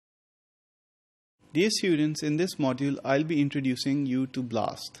Dear students, in this module, I'll be introducing you to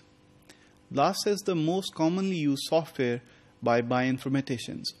BLAST. BLAST is the most commonly used software by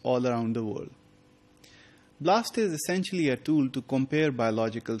bioinformaticians all around the world. BLAST is essentially a tool to compare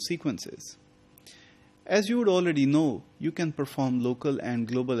biological sequences. As you would already know, you can perform local and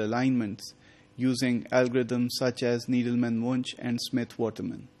global alignments using algorithms such as Needleman-Wunsch and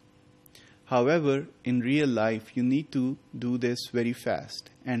Smith-Waterman. However, in real life, you need to do this very fast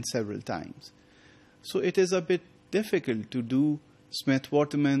and several times. So it is a bit difficult to do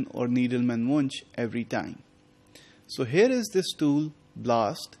Smith-Waterman or Needleman-Wunsch every time. So here is this tool,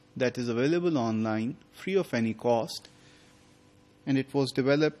 BLAST, that is available online, free of any cost, and it was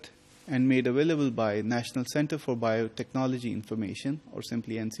developed and made available by National Center for Biotechnology Information, or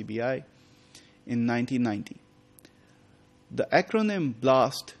simply NCBI, in 1990. The acronym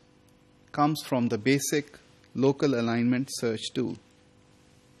BLAST comes from the basic local alignment search tool.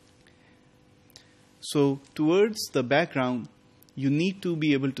 So towards the background, you need to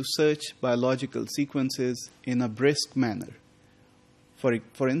be able to search biological sequences in a brisk manner.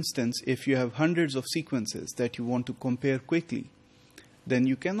 For instance, if you have hundreds of sequences that you want to compare quickly, then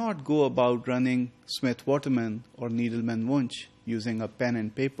you cannot go about running Smith-Waterman or Needleman-Wunsch using a pen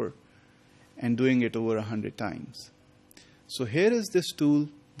and paper and doing it over 100 times. So here is this tool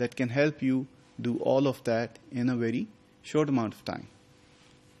that can help you do all of that in a very short amount of time.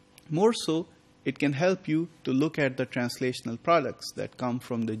 More so, it can help you to look at the translational products that come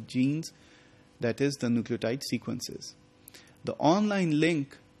from the genes, that is the nucleotide sequences. The online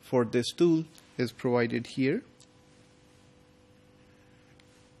link for this tool is provided here.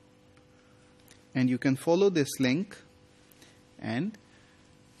 And you can follow this link and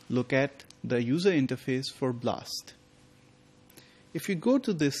look at the user interface for BLAST. If you go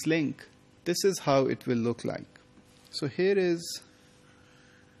to this link, this is how it will look like. So here is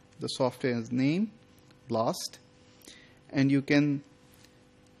the software's name, BLAST, and you can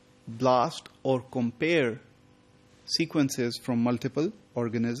BLAST or compare sequences from multiple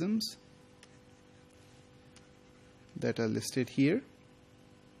organisms that are listed here.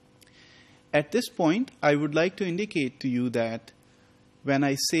 At this point, I would like to indicate to you that when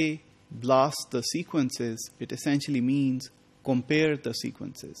I say BLAST the sequences, it essentially means compare the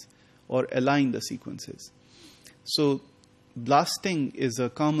sequences or align the sequences. So blasting is a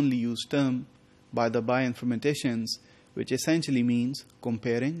commonly used term by the bioinformaticians, which essentially means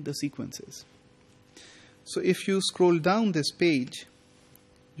comparing the sequences. So if you scroll down this page,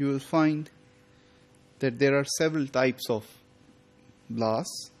 you will find that there are several types of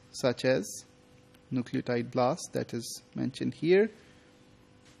blasts, such as nucleotide blast that is mentioned here,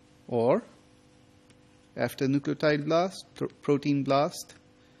 or after nucleotide blast, protein blast,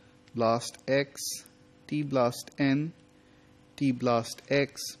 blast X, T blast N, T blast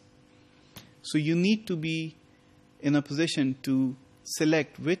X. So you need to be in a position to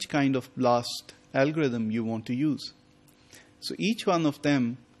select which kind of blast algorithm you want to use. So each one of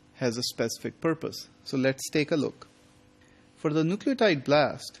them has a specific purpose. So let's take a look. For the nucleotide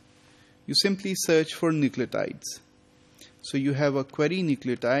blast, you simply search for nucleotides. So you have a query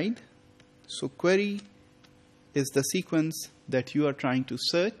nucleotide. So query is the sequence that you are trying to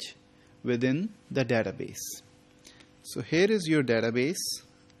search within the database. So here is your database,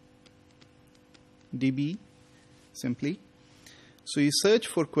 DB simply. So you search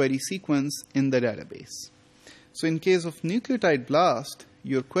for query sequence in the database. So in case of nucleotide blast,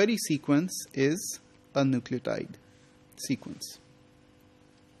 your query sequence is a nucleotide sequence.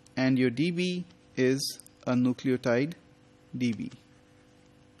 And your DB is a nucleotide DB.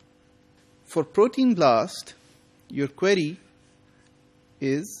 For protein blast, your query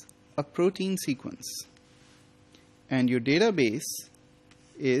is a protein sequence. And your database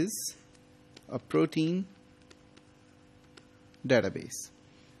is a protein database.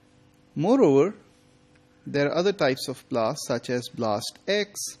 Moreover, there are other types of blasts such as blast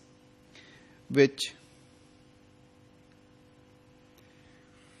X, which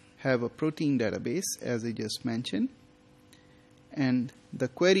have a protein database, as I just mentioned, and the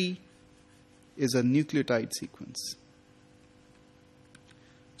query is a nucleotide sequence.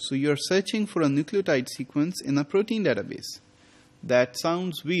 So you're searching for a nucleotide sequence in a protein database. That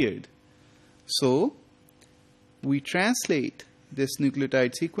sounds weird. So we translate this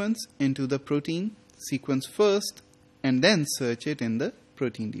nucleotide sequence into the protein sequence first and then search it in the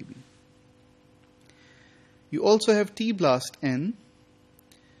protein DB. You also have T-BLAST-N,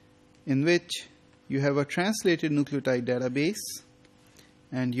 in which you have a translated nucleotide database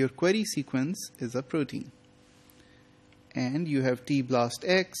and your query sequence is a protein. And you have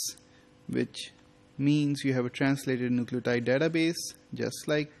T-BLAST-X, which means you have a translated nucleotide database, just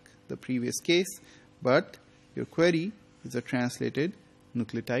like the previous case, but your query is a translated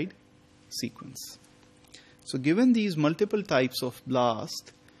nucleotide sequence. So given these multiple types of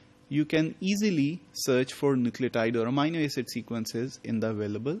BLAST, you can easily search for nucleotide or amino acid sequences in the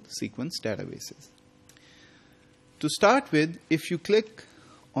available sequence databases. To start with, if you click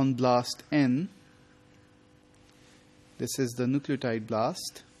on BLAST N, this is the nucleotide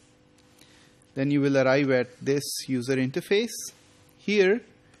BLAST, then you will arrive at this user interface. Here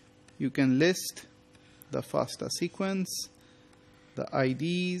you can list the FASTA sequence, the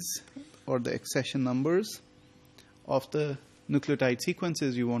IDs or the accession numbers of the nucleotide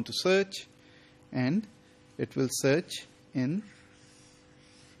sequences you want to search, and it will search in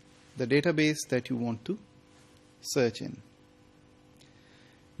the database that you want to search in.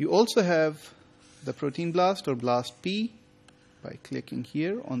 You also have the protein BLAST or BLAST P by clicking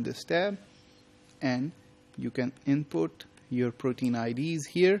here on this tab, and you can input your protein IDs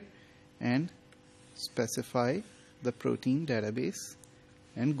here and specify the protein database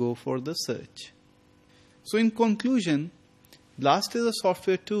and go for the search. So in conclusion, BLAST is a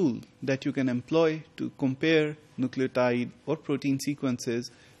software tool that you can employ to compare nucleotide or protein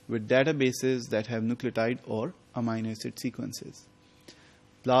sequences with databases that have nucleotide or amino acid sequences.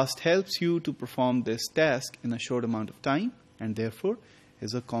 BLAST helps you to perform this task in a short amount of time and therefore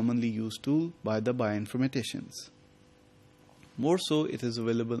is a commonly used tool by the bioinformaticians. More so, it is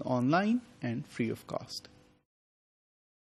available online and free of cost.